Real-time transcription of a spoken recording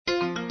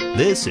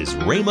This is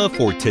Rhema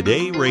for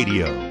Today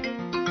Radio.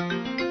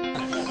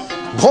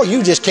 Boy,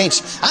 you just can't.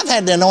 I've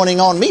had the anointing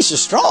on me so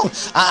strong.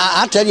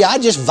 I tell you, I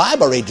just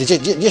vibrated,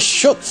 just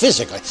shook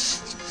physically.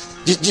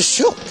 Just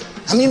shook.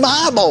 I mean,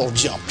 my eyeball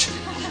jumped.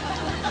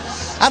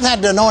 I've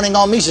had the anointing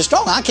on me so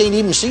strong, I can't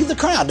even see the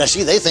crowd. Now,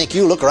 see, they think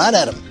you look right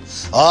at them.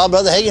 Oh,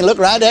 Brother Hagin, look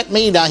right at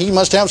me. Now, he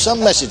must have some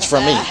message for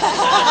me.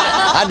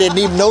 I didn't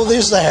even know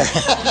this there.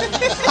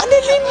 I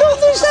didn't even know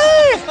this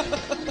there.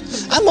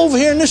 I'm over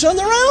here in this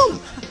other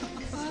realm.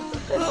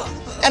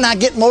 And I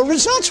get more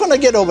results when I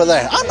get over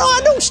there. I know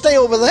I don't stay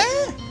over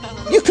there.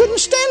 You couldn't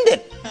stand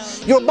it.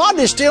 Your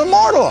body's still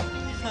mortal.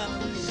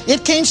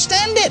 It can't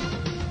stand it.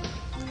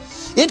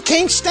 It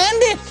can't stand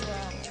it.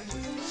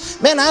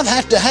 Man, I've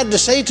had to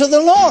say to the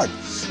Lord,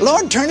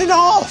 Lord, turn it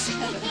off.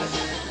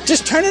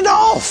 Just turn it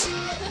off.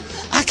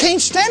 I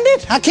can't stand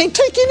it. I can't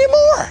take any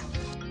more.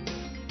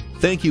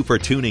 Thank you for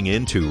tuning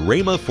in to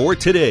Rhema for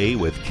Today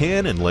with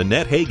Ken and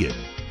Lynette Hagin.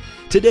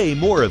 Today,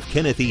 more of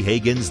Kenneth E.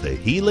 Hagin's The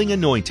Healing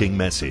Anointing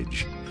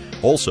message.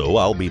 Also,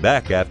 I'll be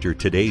back after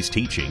today's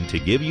teaching to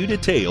give you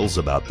details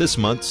about this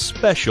month's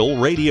special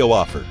radio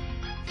offer.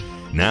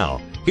 Now,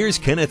 here's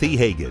Kenneth E.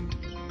 Hagin.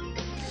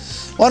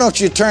 Why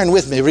don't you turn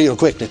with me real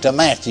quickly to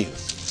Matthew?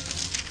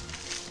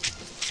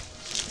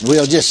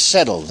 We'll just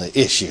settle the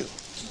issue.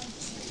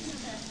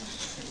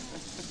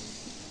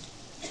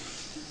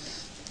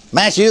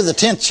 Matthew, the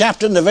 10th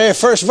chapter, and the very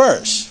first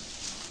verse.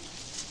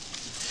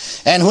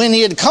 And when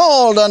he had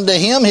called unto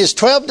him his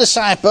 12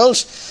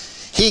 disciples,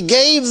 he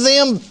gave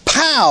them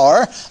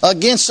power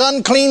against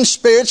unclean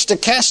spirits to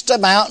cast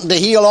them out and to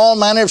heal all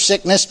manner of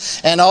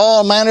sickness and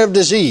all manner of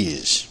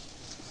disease.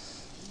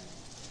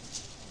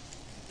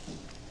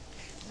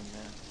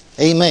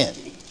 Amen.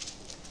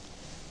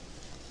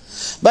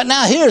 But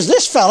now here's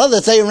this fella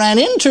that they ran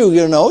into,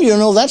 you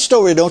know that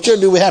story, don't you? Or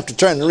do we have to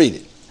turn and read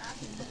it?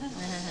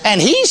 And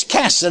he's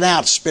casting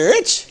out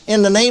spirits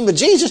in the name of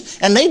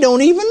Jesus, and they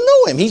don't even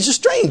know him. He's a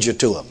stranger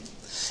to them.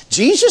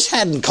 Jesus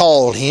hadn't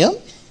called him.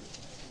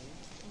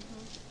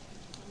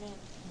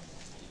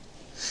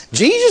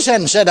 Jesus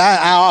hadn't said,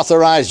 I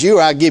authorize you,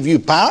 or I give you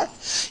power.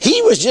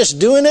 He was just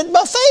doing it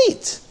by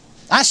faith.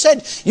 I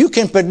said, you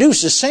can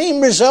produce the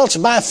same results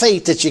by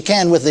faith that you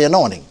can with the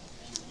anointing.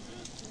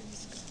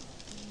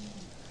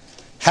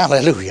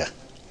 Hallelujah.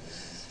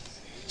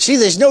 See,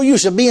 there's no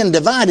use of being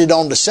divided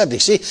on the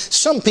subject. See,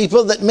 some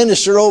people that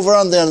minister over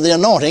under the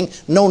anointing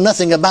know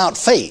nothing about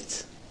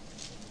faith.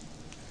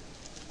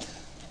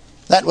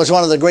 That was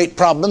one of the great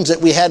problems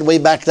that we had way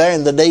back there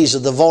in the days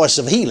of the Voice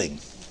of Healing.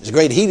 There's a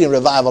great healing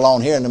revival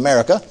on here in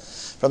America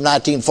from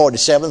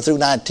 1947 through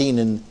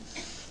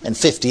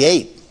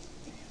 1958.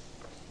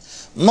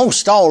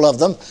 Most all of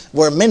them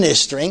were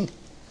ministering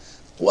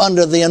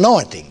under the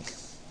anointing,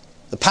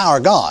 the power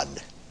of God.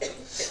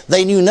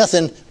 They knew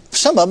nothing.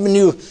 Some of them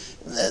knew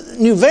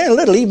very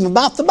little even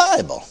about the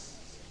Bible.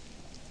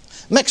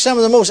 Make some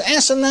of the most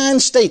asinine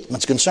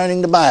statements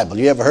concerning the Bible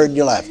you ever heard in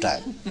your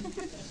lifetime.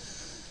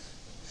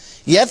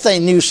 Yet they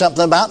knew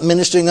something about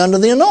ministering under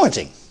the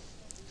anointing.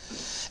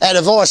 At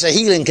a Voice of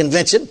Healing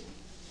convention,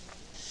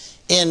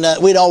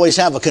 we'd always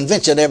have a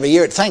convention every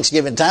year at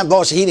Thanksgiving time,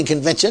 Voice of Healing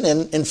convention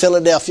in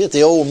Philadelphia at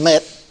the old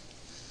Met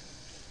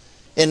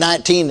in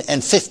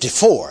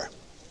 1954.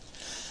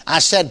 I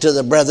said to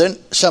the brethren,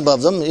 some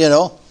of them,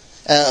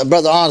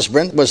 Brother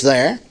Osborne was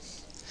there.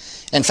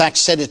 In fact,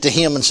 said it to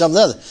him and some of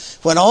the others.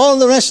 When all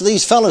the rest of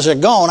these fellows are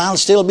gone, I'll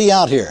still be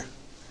out here.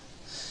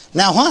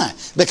 Now why?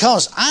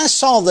 Because I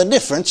saw the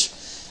difference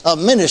of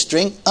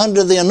ministering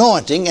under the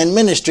anointing and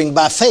ministering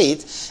by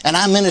faith, and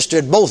I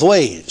ministered both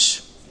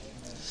ways.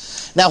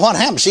 Now what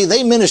happens? See,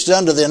 they ministered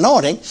under the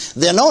anointing.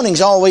 The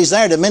anointing's always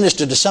there to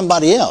minister to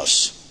somebody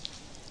else.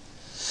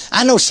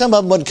 I know some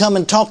of them would come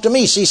and talk to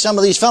me. See, some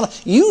of these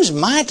fellows used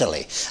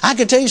mightily. I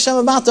could tell you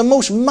something about the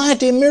most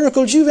mighty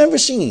miracles you've ever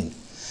seen.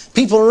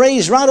 People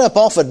raised right up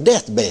off of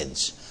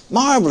deathbeds.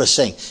 Marvelous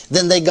thing.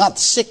 Then they got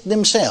sick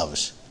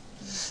themselves.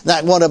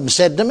 Like one of them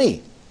said to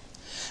me,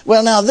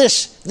 well, now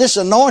this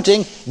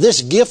anointing,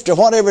 this gift or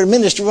whatever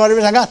ministry,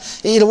 whatever I got,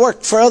 it'll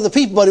work for other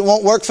people, but it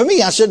won't work for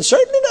me. I said,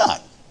 certainly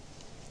not.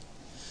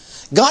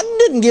 God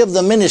didn't give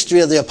the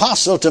ministry of the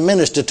apostle to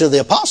minister to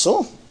the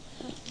apostle.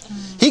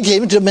 He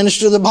gave it to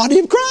minister to the body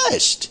of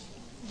Christ.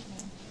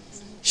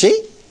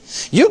 See?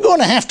 You're going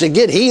to have to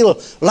get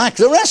healed like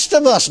the rest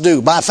of us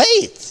do, by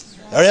faith,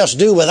 or else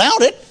do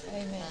without it.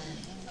 Amen.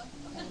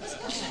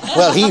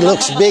 Well, he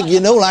looks big,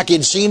 like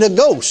he'd seen a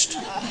ghost.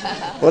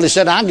 Well, he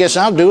said, I guess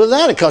I'll do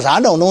without it because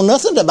I don't know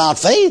nothing about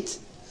faith.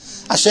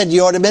 I said,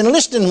 you ought to have been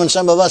listening when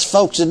some of us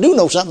folks that do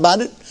know something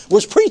about it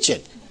was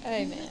preaching.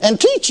 Amen. And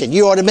teaching.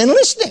 You ought to have been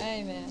listening.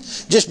 Amen.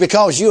 Just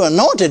because you're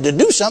anointed to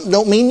do something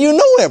don't mean you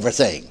know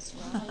everything.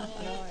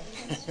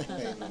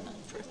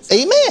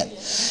 Amen.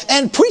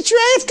 And preacher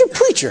after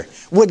preacher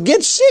would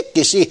get sick,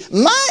 you see,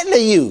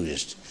 mightily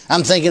used.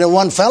 I'm thinking of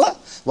one fella.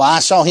 Well, I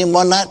saw him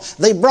one night.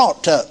 They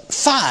brought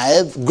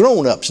 5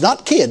 grown-ups,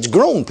 not kids,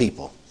 grown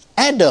people,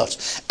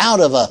 adults,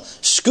 out of a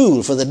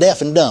school for the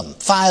deaf and dumb.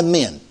 5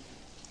 men.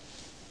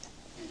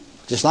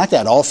 Just like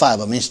that, all 5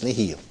 of them instantly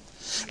healed.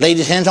 Laid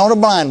his hands on a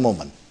blind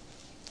woman.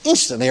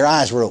 Instantly her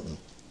eyes were open.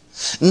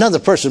 Another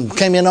person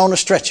came in on a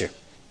stretcher.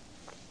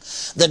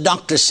 The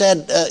doctor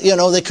said,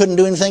 they couldn't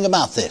do anything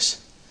about this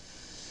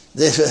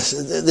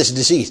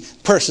disease.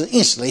 Person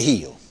instantly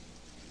healed.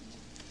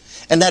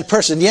 And that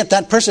person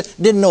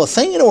didn't know a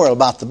thing in the world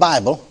about the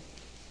Bible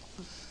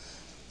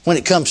when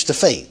it comes to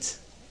faith.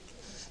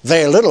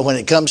 Very little when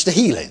it comes to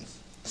healing.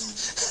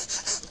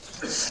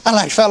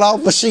 I fell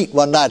off my seat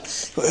one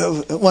night.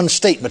 One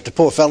statement the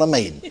poor fellow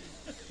made.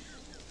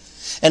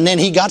 And then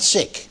he got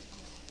sick.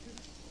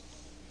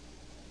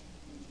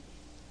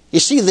 You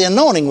see, the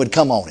anointing would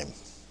come on him.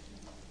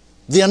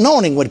 The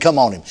anointing would come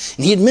on him.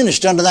 And he'd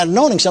minister under that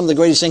anointing. Some of the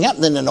greatest thing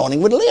happened, then the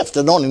anointing would lift.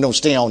 The anointing don't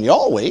stay on you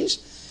always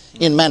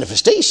in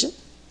manifestation.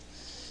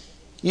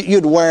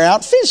 You'd wear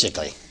out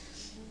physically.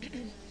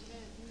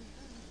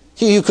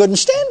 You couldn't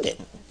stand it.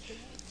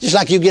 Just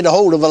like you get a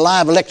hold of a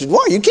live electric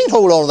wire. You can't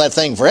hold on to that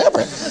thing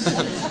forever.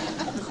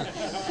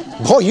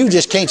 Boy, you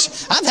just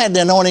can't. I've had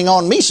the anointing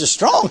on me so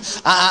strong.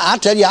 I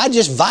tell you, I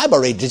just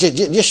vibrated.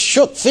 Just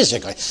shook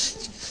physically.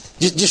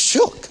 Just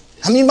shook.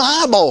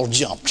 My eyeball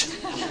jumped.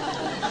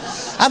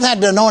 I've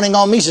had the anointing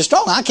on me so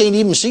strong, I can't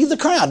even see the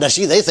crowd. Now,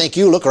 see, they think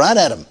you look right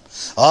at them.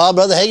 Oh,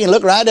 Brother Hagin,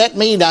 look right at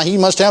me. Now, he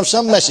must have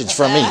some message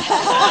for me.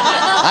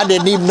 I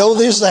didn't even know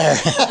this there.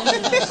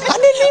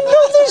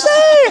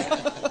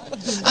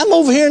 I'm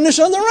over here in this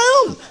other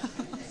realm.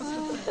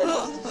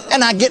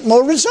 And I get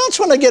more results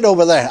when I get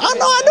over there. Oh,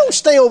 no, I don't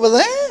stay over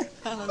there.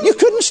 Hallelujah. You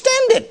couldn't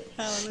stand it.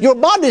 Hallelujah. Your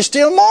body's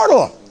still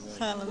mortal.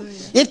 Hallelujah.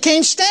 It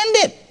can't stand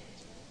it.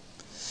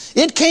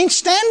 It can't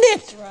stand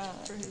it. Right.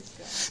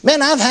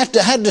 Man, I've had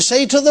to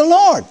say to the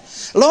Lord,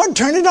 Lord,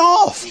 turn it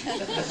off.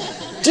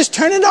 Just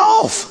turn it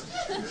off.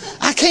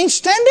 I can't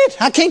stand it.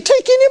 I can't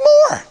take any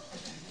more.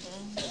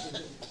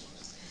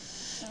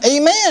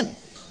 Amen.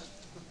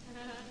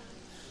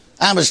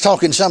 I was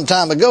talking some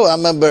time ago. I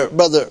remember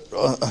Brother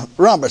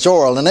Roberts,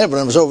 Oral, and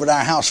Evelyn was over at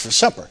our house for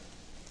supper.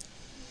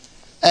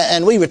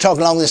 And we were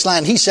talking along this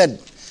line. He said,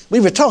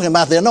 we were talking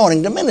about the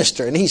anointing to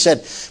minister. And he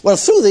said, well,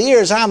 through the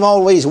years, I've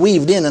always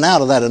weaved in and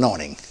out of that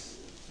anointing.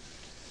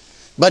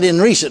 But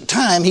in recent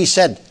time, he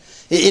said,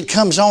 it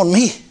comes on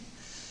me.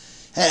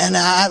 And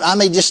I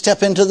may just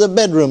step into the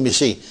bedroom, you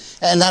see.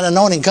 And that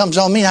anointing comes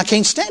on me, and I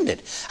can't stand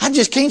it. I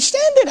just can't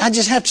stand it. I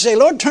just have to say,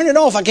 Lord, turn it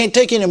off. I can't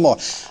take any more.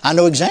 I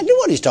know exactly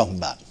what he's talking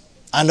about.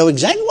 I know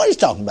exactly what he's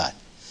talking about.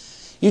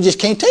 You just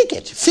can't take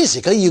it.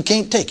 Physically, you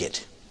can't take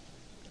it.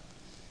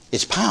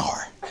 It's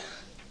power.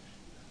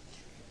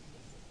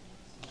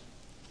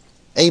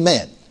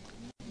 Amen.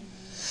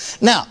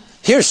 Now,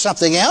 here's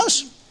something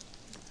else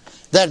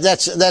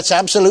that's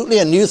absolutely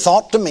a new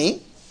thought to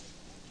me.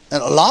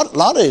 And a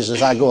lot is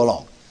as I go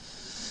along.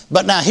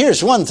 But now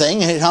here's one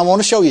thing. I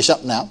want to show you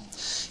something now.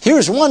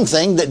 Here's one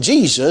thing that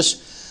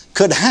Jesus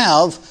could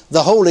have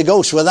the Holy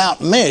Ghost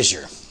without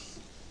measure.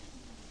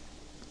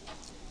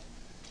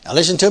 Now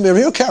listen to me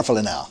real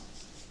carefully now.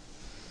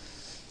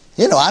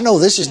 I know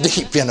this is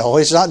deep,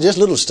 It's not just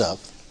little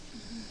stuff.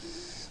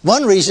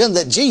 One reason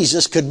that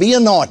Jesus could be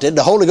anointed,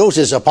 the Holy Ghost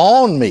is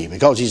upon me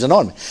because he's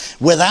anointed me,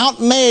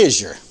 without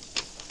measure.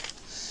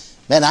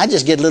 Man, I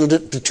just get a little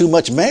too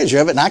much measure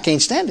of it and I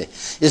can't stand it.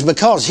 Is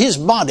because his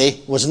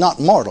body was not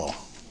mortal.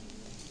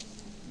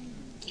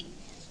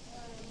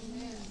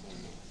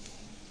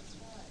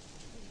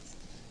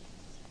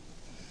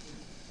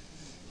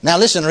 Now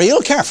listen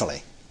real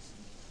carefully.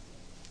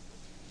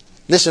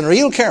 Listen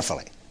real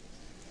carefully.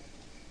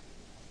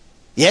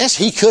 Yes,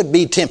 he could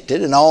be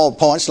tempted in all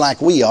points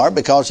like we are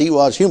because he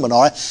was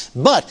humanoid,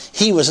 but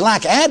he was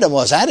like Adam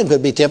was. Adam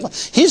could be tempted.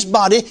 His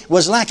body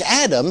was like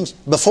Adam's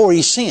before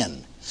he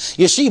sinned.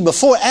 You see,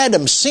 before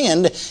Adam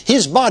sinned,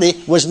 his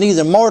body was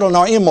neither mortal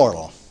nor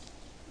immortal.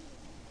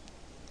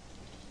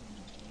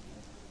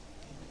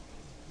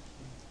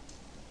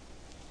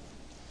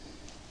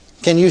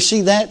 Can you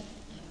see that?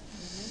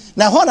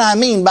 Now, what I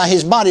mean by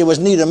his body was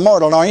neither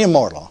mortal nor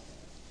immortal.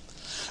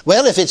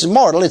 Well, if it's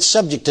mortal, it's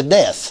subject to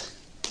death.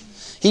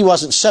 He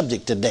wasn't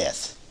subject to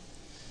death.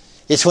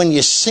 It's when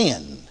you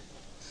sin.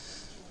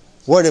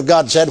 Word of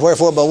God said,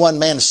 wherefore by one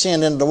man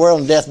sin into the world,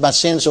 and death by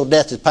sin, so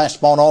death is passed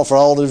upon all for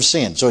all who have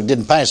sinned. So it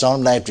didn't pass on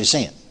him after he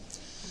sinned.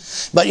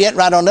 But yet,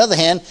 right on the other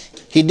hand,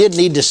 he did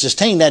need to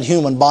sustain that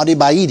human body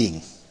by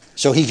eating.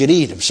 So he could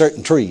eat of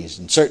certain trees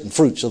and certain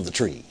fruits of the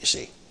tree, you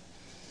see.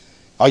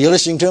 Are you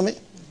listening to me?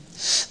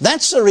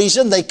 That's the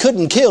reason they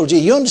couldn't kill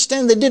Jesus. You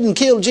understand they didn't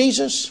kill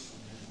Jesus?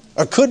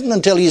 Or couldn't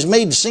until he's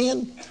made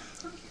sin?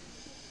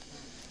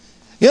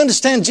 You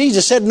understand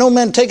Jesus said, no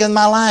man taketh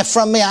my life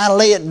from me, I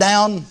lay it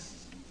down.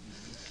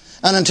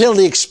 And until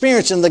the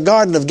experience in the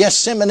Garden of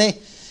Gethsemane,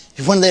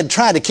 when they'd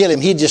try to kill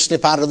him, he'd just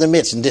slip out of their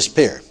midst and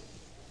disappear.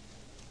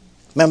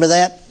 Remember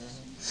that?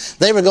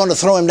 They were going to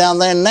throw him down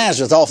there in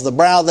Nazareth off the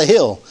brow of the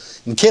hill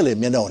and kill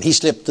him, and he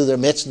slipped through their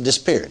midst and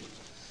disappeared.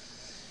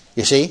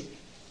 You see?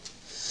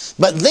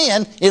 But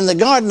then, in the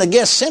Garden of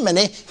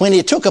Gethsemane, when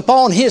he took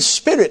upon his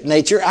spirit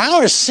nature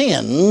our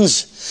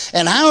sins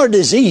and our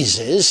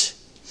diseases,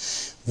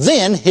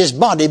 then his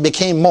body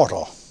became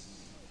mortal.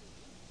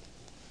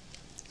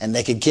 And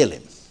they could kill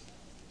him.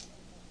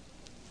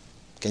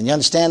 Can you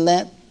understand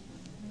that?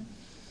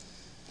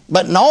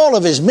 But in all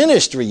of his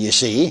ministry, you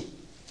see,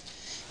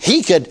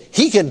 he could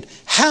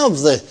have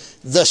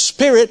the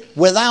Spirit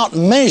without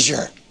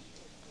measure.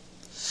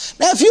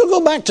 Now, if you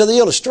go back to the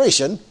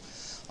illustration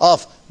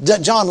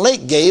that John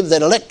Lake gave,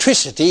 that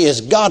electricity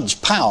is God's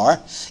power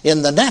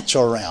in the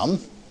natural realm,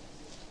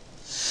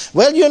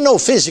 well, you know,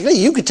 physically,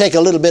 you could take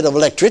a little bit of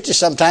electricity.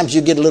 Sometimes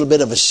you get a little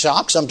bit of a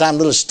shock, sometimes a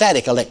little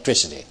static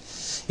electricity.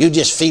 You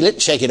just feel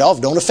it, shake it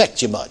off, don't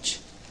affect you much.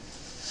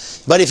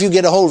 But if you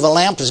get a hold of a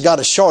lamp that's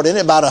got a short in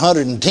it, about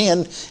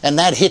 110, and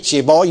that hits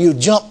you, boy, you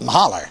jump and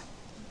holler.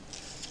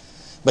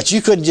 But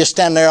you couldn't just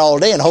stand there all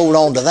day and hold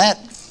on to that.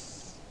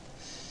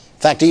 In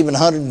fact, even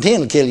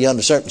 110 will kill you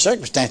under certain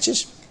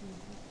circumstances.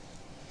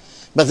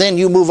 But then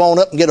you move on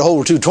up and get a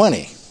hold of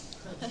 220.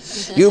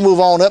 You move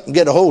on up and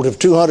get a hold of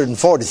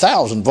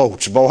 240,000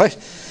 volts, boy,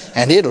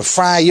 and it'll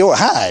fry your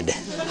hide.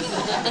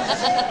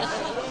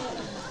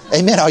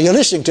 Amen. Are you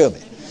listening to me?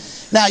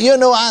 Now, you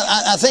know,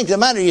 I think the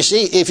matter, you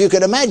see, if you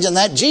could imagine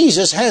that,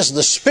 Jesus has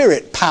the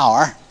Spirit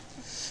power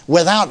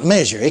without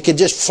measure. It could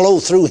just flow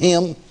through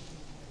him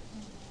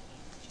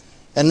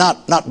and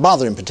not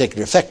bother him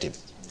particularly effective.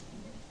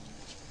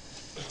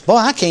 Boy,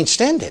 I can't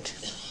stand it.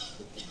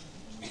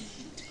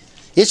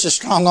 It's so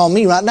strong on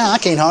me right now, I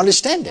can't hardly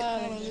stand it.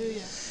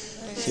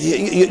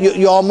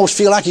 You almost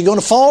feel like you're going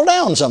to fall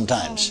down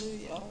sometimes.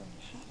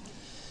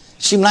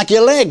 Seems like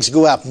your legs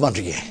go out from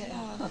under you.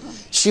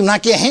 Seems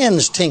like your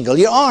hands tingle,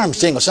 your arms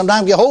tingle.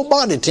 Sometimes your whole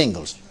body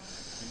tingles.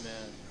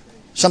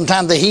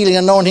 Sometimes the healing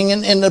anointing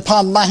in the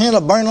palm of my hand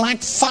will burn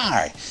like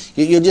fire.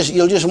 You'll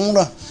just want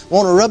to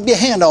rub your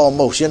hand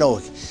almost, you know.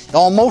 It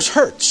almost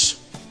hurts.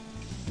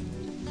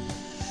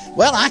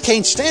 Well, I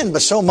can't stand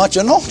but so much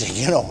anointing,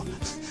 you know.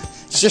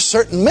 It's just a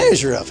certain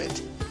measure of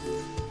it.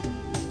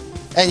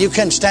 And you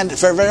can't stand it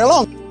for very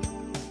long.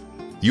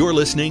 You're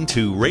listening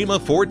to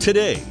Rhema for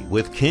Today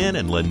with Ken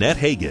and Lynette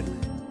Hagin.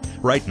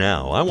 Right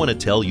now, I want to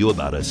tell you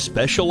about a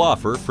special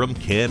offer from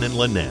Ken and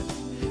Lynette,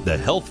 the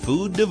Health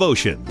Food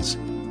Devotions.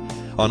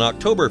 On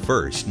October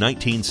 1st,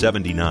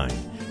 1979,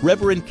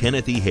 Reverend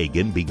Kenneth E.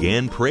 Hagin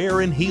began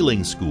prayer and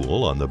healing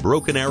school on the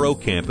Broken Arrow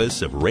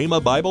campus of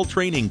Rhema Bible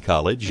Training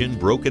College in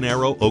Broken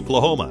Arrow,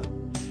 Oklahoma.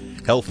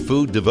 Health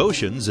Food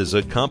Devotions is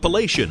a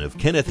compilation of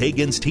Kenneth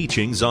Hagin's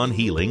teachings on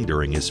healing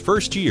during his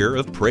first year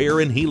of prayer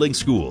and healing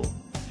school.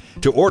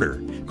 To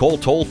order, call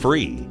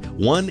toll-free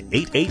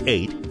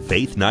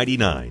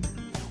 1-888-FAITH-99,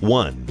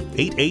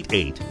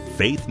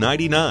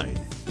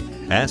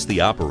 1-888-FAITH-99. Ask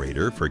the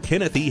operator for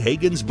Kenneth E.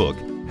 Hagin's book,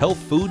 Health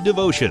Food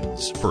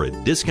Devotions, for a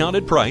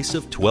discounted price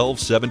of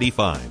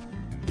 $12.75.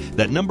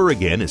 That number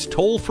again is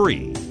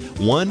toll-free,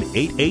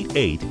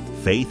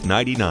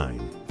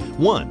 1-888-FAITH-99,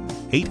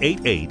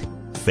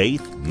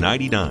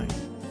 1-888-FAITH-99.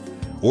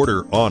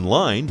 Order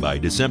online by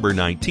December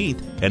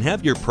 19th and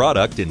have your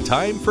product in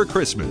time for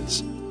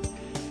Christmas.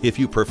 If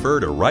you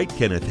prefer to write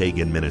Kenneth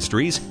Hagin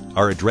Ministries,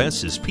 our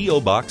address is P.O.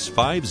 Box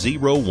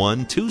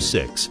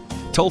 50126,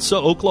 Tulsa,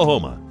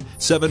 Oklahoma,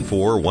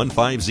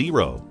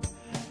 74150.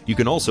 You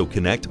can also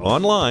connect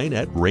online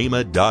at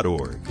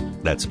rhema.org.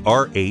 That's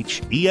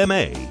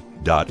RHEMA.org.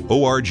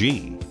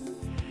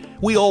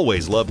 We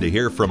always love to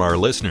hear from our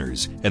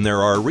listeners, and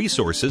there are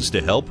resources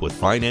to help with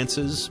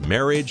finances,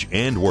 marriage,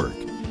 and work.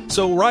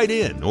 So write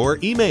in or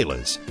email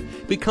us.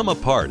 Become a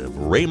part of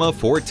Rhema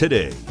for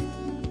Today.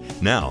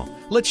 Now,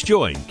 let's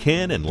join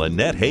Ken and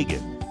Lynette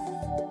Hagin.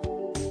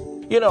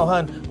 You know,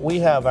 hon, we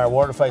have our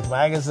Word of Faith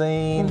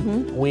magazine.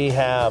 Mm-hmm. We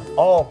have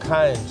all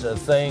kinds of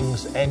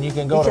things, and you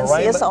can go to Rhema. You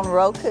can see us on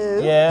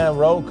Roku. Yeah,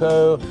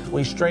 Roku.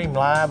 We stream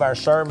live our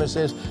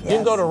services. Yes. You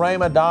can go to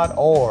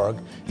rhema.org,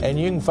 and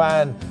you can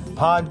find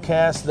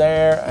podcasts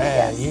there,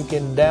 and you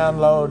can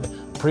download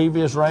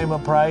previous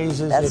Rhema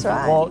praises if you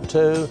want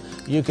to.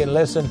 You can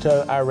listen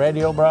to our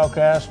radio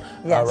broadcast,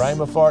 our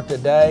Rhema for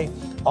Today.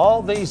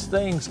 All these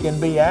things can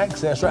be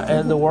accessed, right?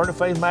 And the Word of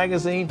Faith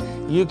magazine,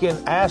 you can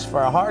ask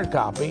for a hard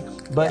copy,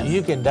 but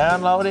you can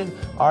download it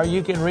or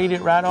you can read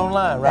it right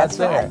online, right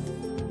there. Right.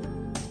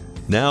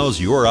 Now's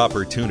your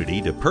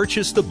opportunity to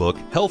purchase the book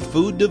Health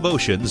Food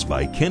Devotions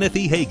by Kenneth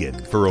E.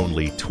 Hagin for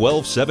only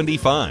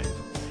 $12.75.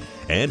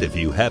 And if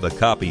you have a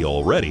copy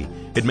already,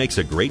 it makes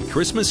a great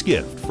Christmas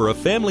gift for a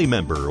family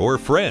member or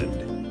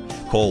friend.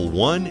 Call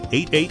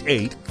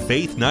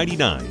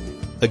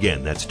 1-888-FAITH-99.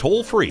 Again, that's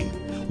toll-free,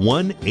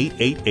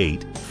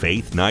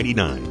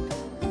 1-888-FAITH-99.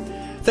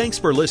 Thanks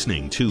for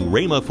listening to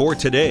Rhema for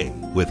Today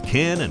with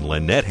Ken and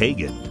Lynette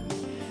Hagin.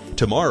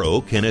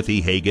 Tomorrow, Kenneth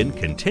E. Hagin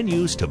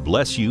continues to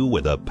bless you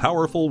with a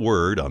powerful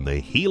word on the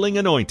healing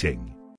anointing.